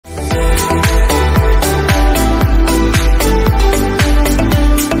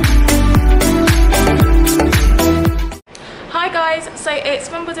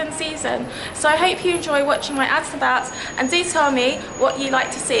So I hope you enjoy watching my ads and abouts, and do tell me what you like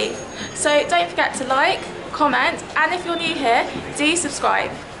to see. So don't forget to like, comment, and if you're new here, do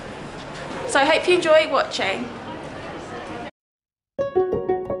subscribe. So I hope you enjoy watching.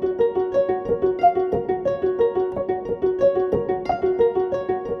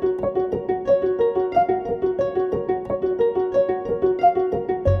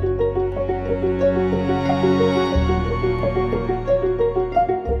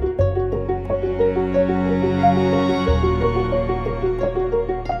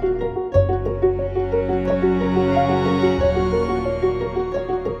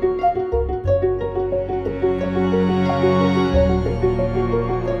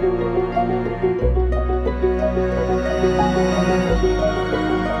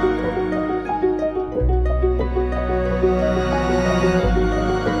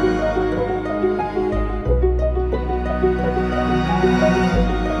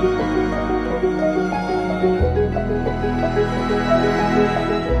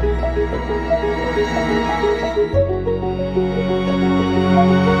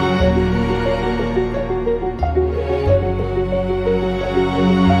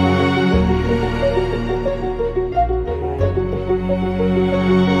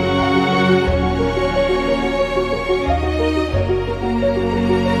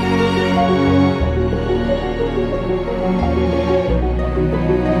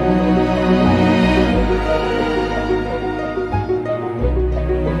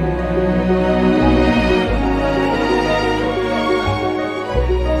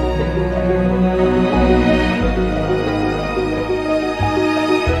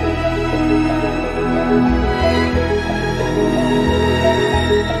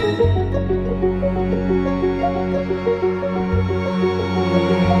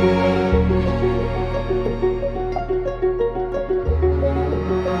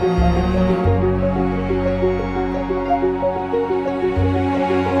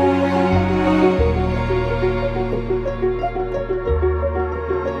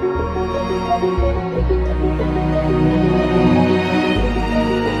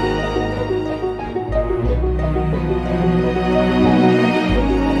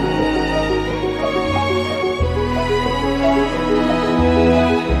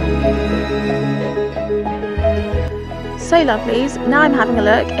 So lovelies, now I'm having a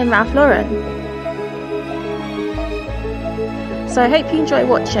look in Ralph Lauren. So I hope you enjoy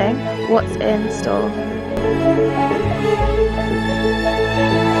watching what's in store.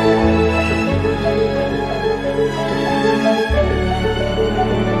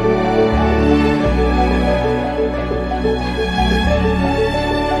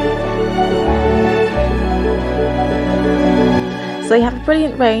 So you have a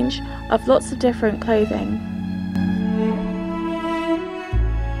brilliant range of lots of different clothing.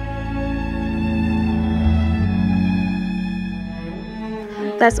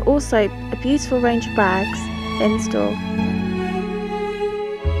 There's also a beautiful range of bags in store.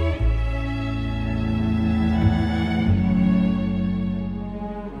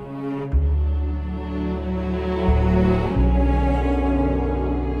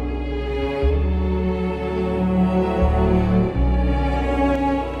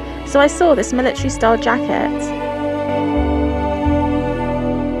 So I saw this military style jacket.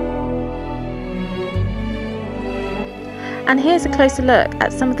 And here's a closer look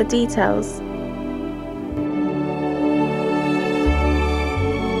at some of the details.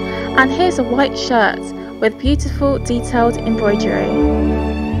 And here's a white shirt with beautiful detailed embroidery.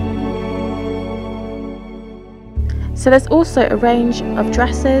 So there's also a range of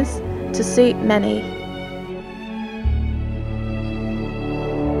dresses to suit many.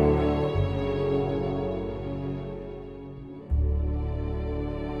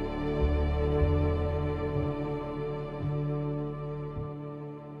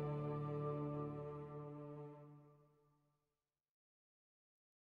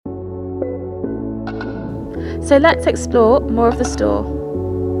 So let's explore more of the store.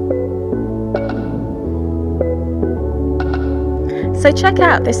 So check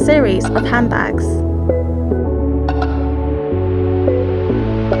out this series of handbags.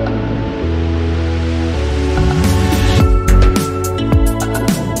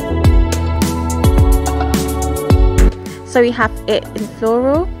 So we have it in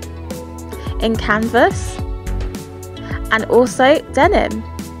floral, in canvas, and also denim.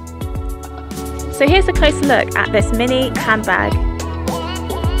 So here's a closer look at this mini handbag.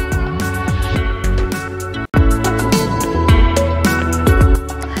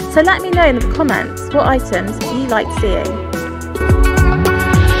 So let me know in the comments what items you like seeing.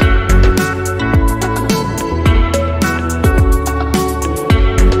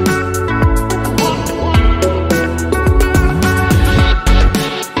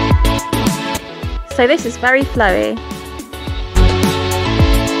 So this is very flowy.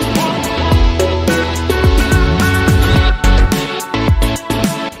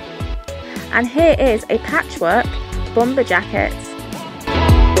 And here is a patchwork bomber jacket.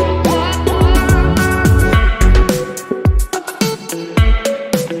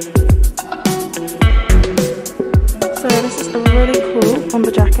 So this is a really cool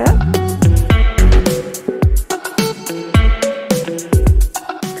bomber jacket.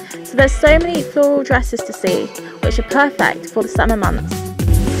 So there's so many floral dresses to see, which are perfect for the summer months.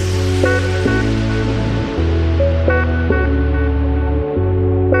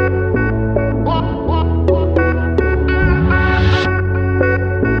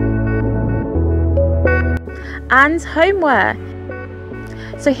 And homeware.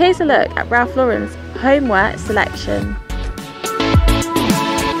 So here's a look at Ralph Lauren's homeware selection.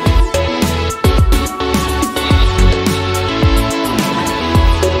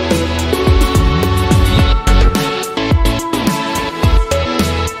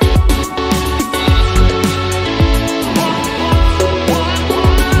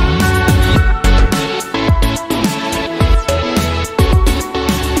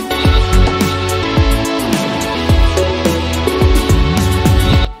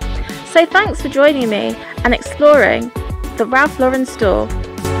 So thanks for joining me and exploring the Ralph Lauren store.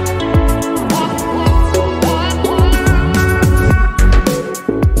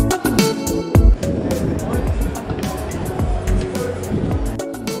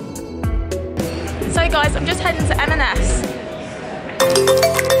 So guys, I'm just heading to M&S.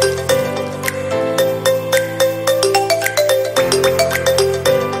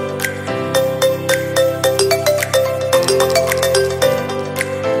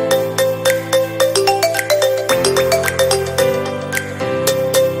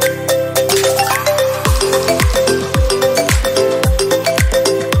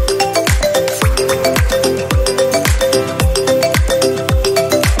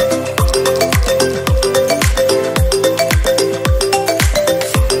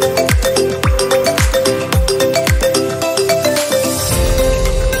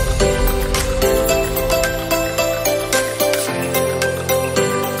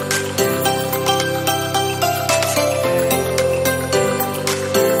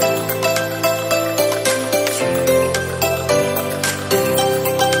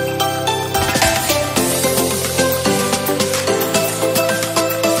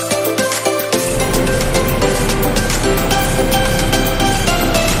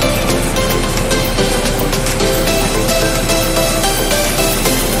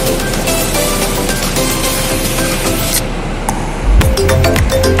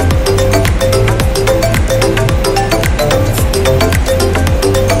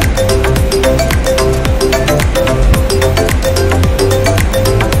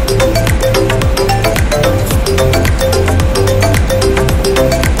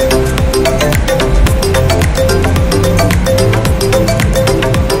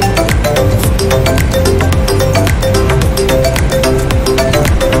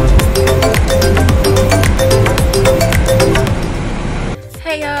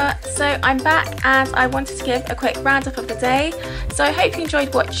 So I'm back and I wanted to give a quick roundup of the day. So I hope you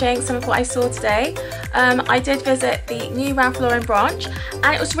enjoyed watching some of what I saw today. I did visit the new Ralph Lauren branch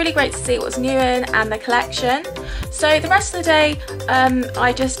and it was really great to see what was new in and the collection. So the rest of the day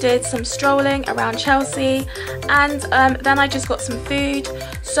I just did some strolling around Chelsea and then I just got some food.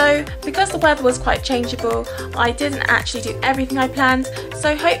 So because the weather was quite changeable, I didn't actually do everything I planned.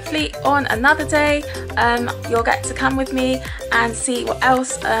 So hopefully on another day you'll get to come with me and see what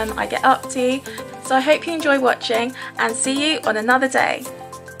else I get up to. So I hope you enjoy watching and see you on another day.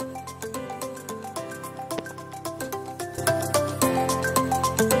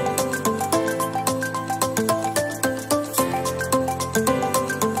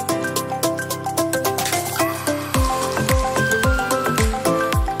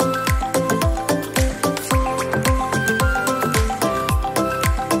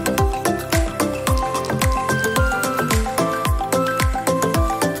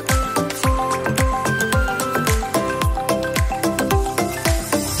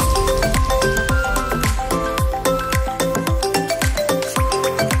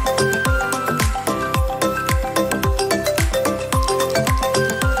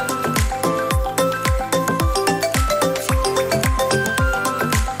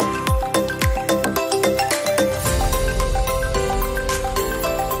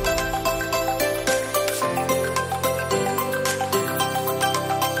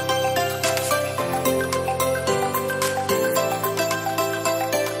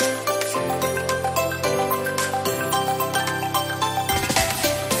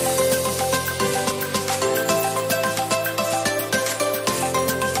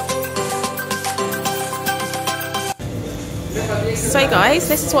 So guys,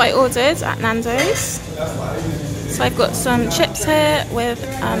 this is what I ordered at Nando's. So I've got some chips here with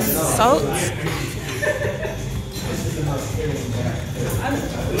salt.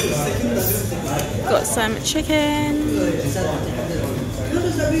 Got some chicken.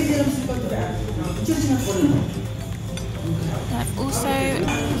 I've also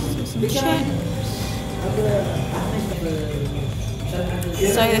some chips.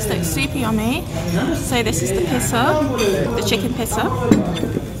 So this looks super yummy. So this is the pizza, the chicken pizza.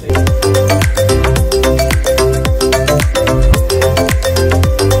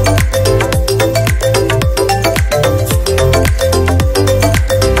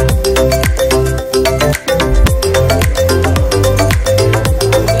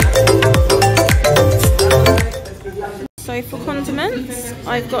 So for condiments,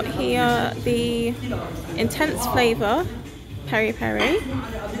 I've got here the intense flavour peri peri.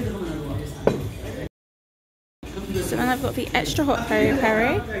 So then I've got the extra hot peri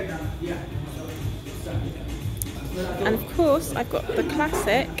peri. And of course I've got the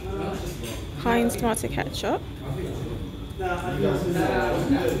classic Heinz tomato ketchup.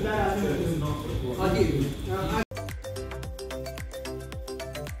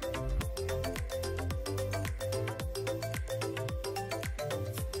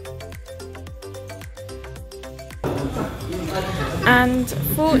 And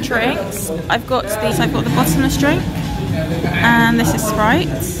for drinks, I've got these. I've got the bottomless drink, and this is Sprite.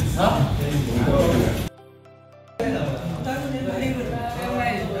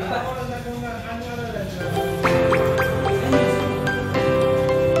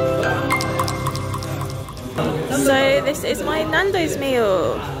 So this is my Nando's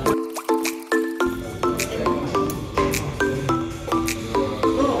meal.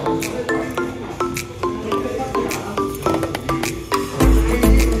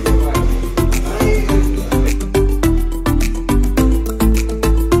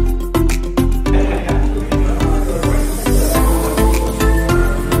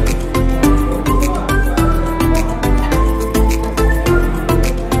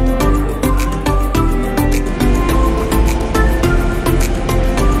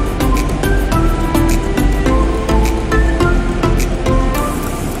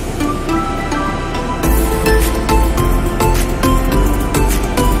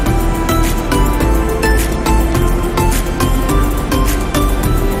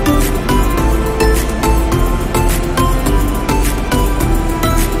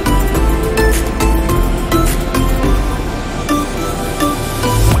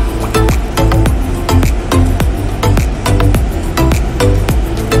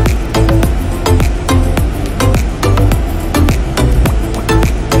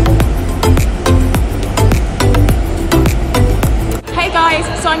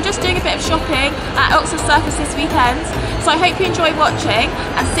 So I'm just doing a bit of shopping at Oxford Circus this weekend, so I hope you enjoy watching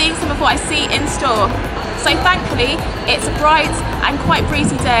and seeing some of what I see in store. So thankfully it's a bright and quite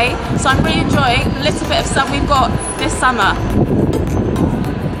breezy day, so I'm really enjoying the little bit of sun we've got this summer.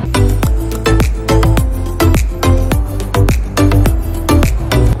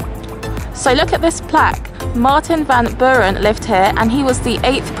 So look at this plaque. Martin Van Buren lived here and he was the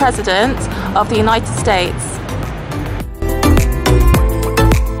 8th President of the United States.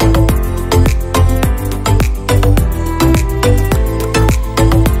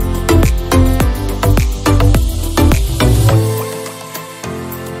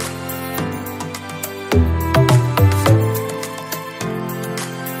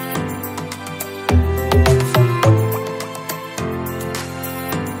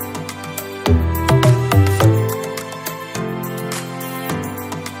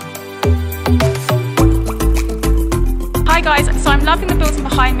 Hi guys, so I'm loving the building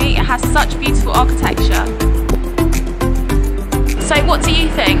behind me. It has such beautiful architecture. So what do you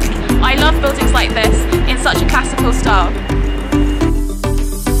think? I love buildings like this in such a classical style.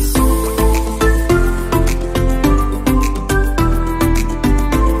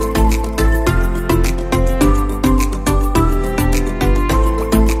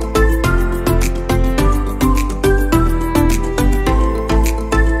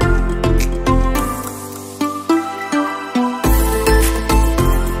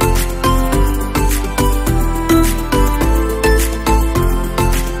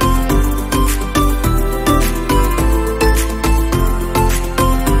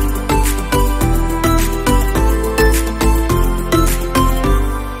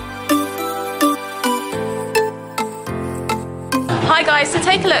 Hi guys, so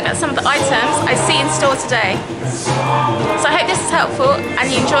take a look at some of the items I see in store today. So I hope this is helpful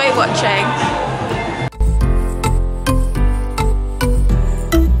and you enjoy watching.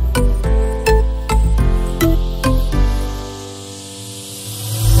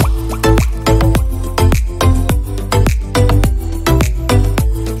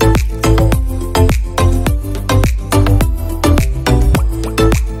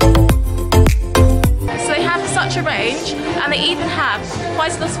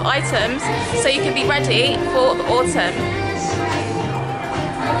 items so you can be ready for the autumn.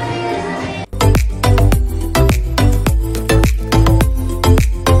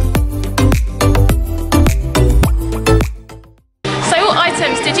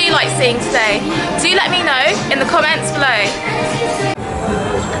 Did you like seeing today? Do let me know in the comments below.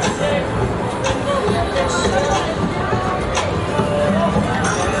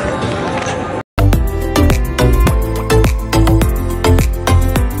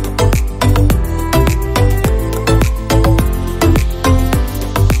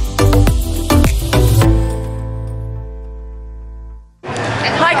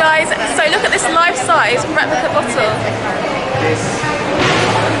 Hi guys, so look at this life-size replica bottle.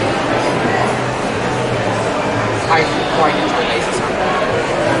 I quite enjoy laser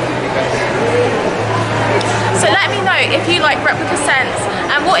So let me know if you like replica scents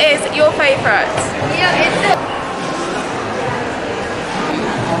and what is your favourite.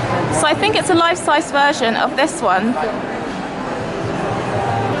 So I think it's a life-size version of this one.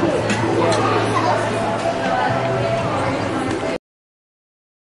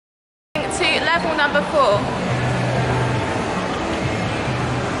 To level number 4.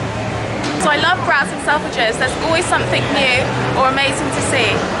 So I love browsing Selfridges, there's always something new or amazing to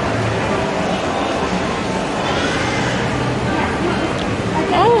see.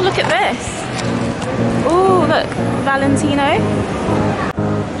 Oh, look at this. Oh, look, Valentino.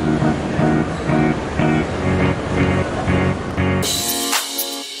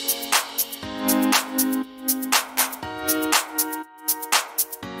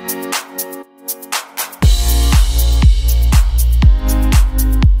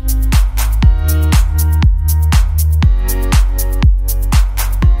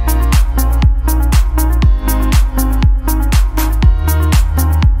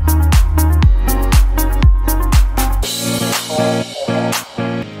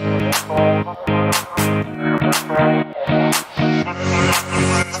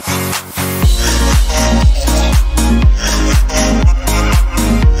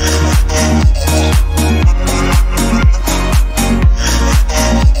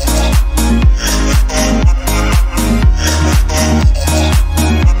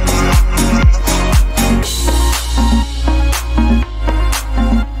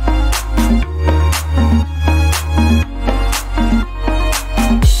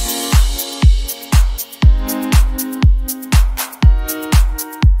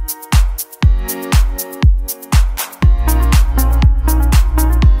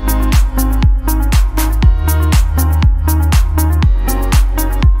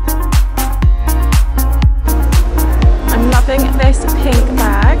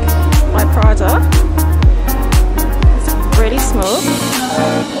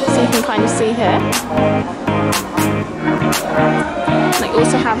 They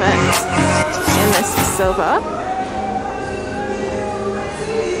also have it in this silver.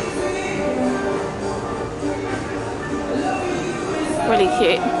 Really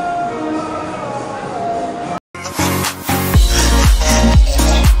cute.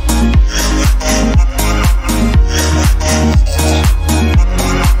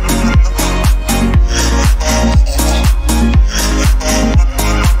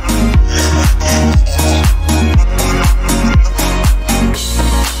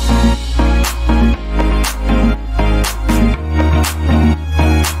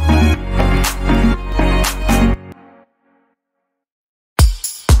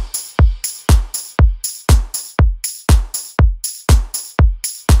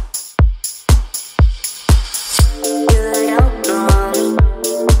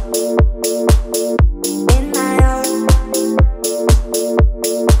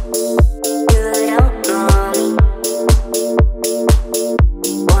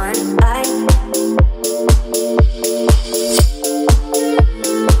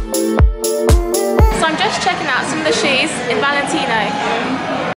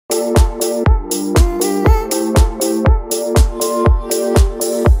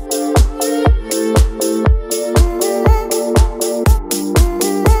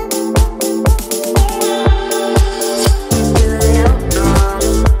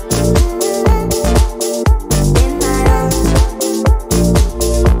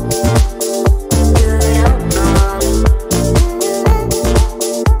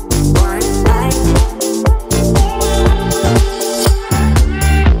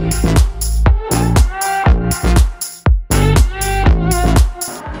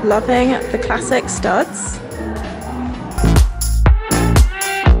 Loving the classic studs.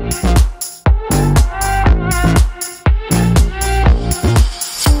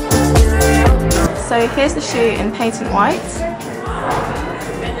 So here's the shoe in patent white.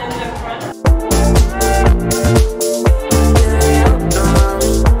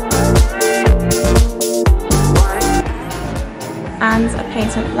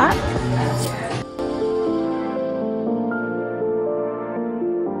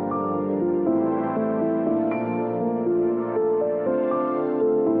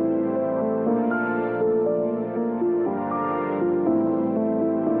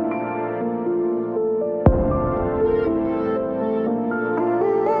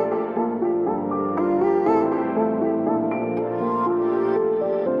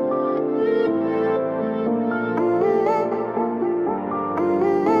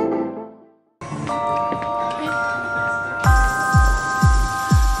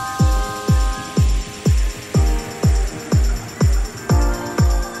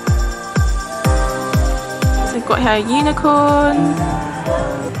 We've got here a unicorn,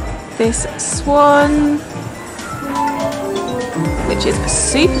 this swan, which is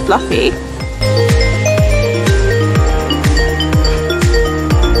super fluffy.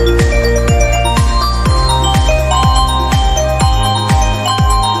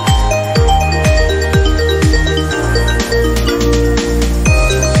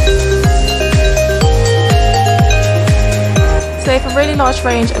 So they have a really large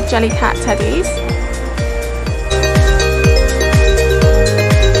range of jelly cat teddies.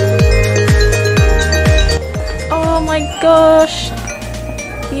 Oh my gosh,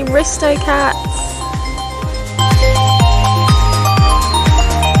 the Aristo cats.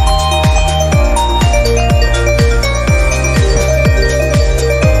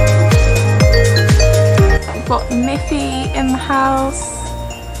 We've got Miffy in the house.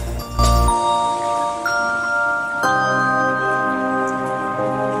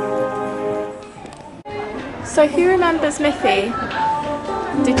 So who remembers Miffy?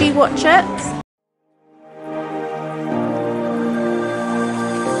 Did you watch it?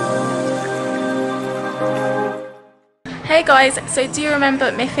 Hey guys, so do you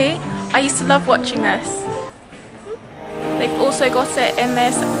remember Miffy? I used to love watching this. They've also got it in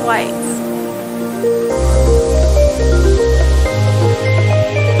this white.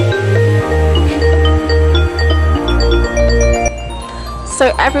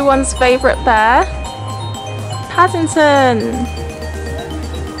 So everyone's favourite bear, Paddington.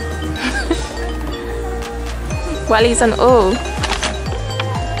 Wellies and all.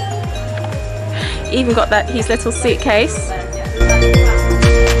 Even got his little suitcase.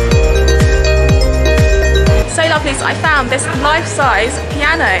 So lovely, so I found this life-size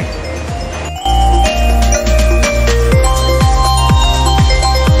piano.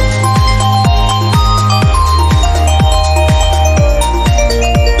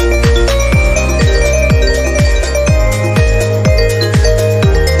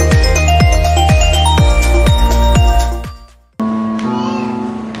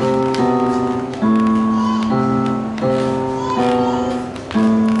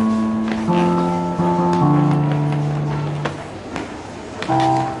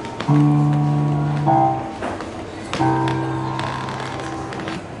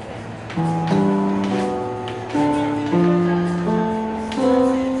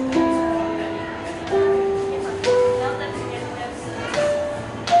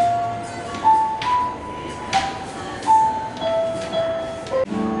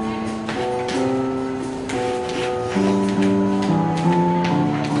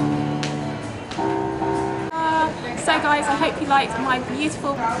 So guys, I hope you liked my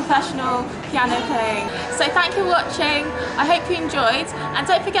beautiful professional piano playing. So thank you for watching, I hope you enjoyed, and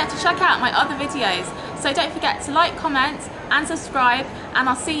don't forget to check out my other videos. So don't forget to like, comment and subscribe, and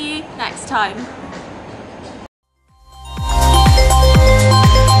I'll see you next time.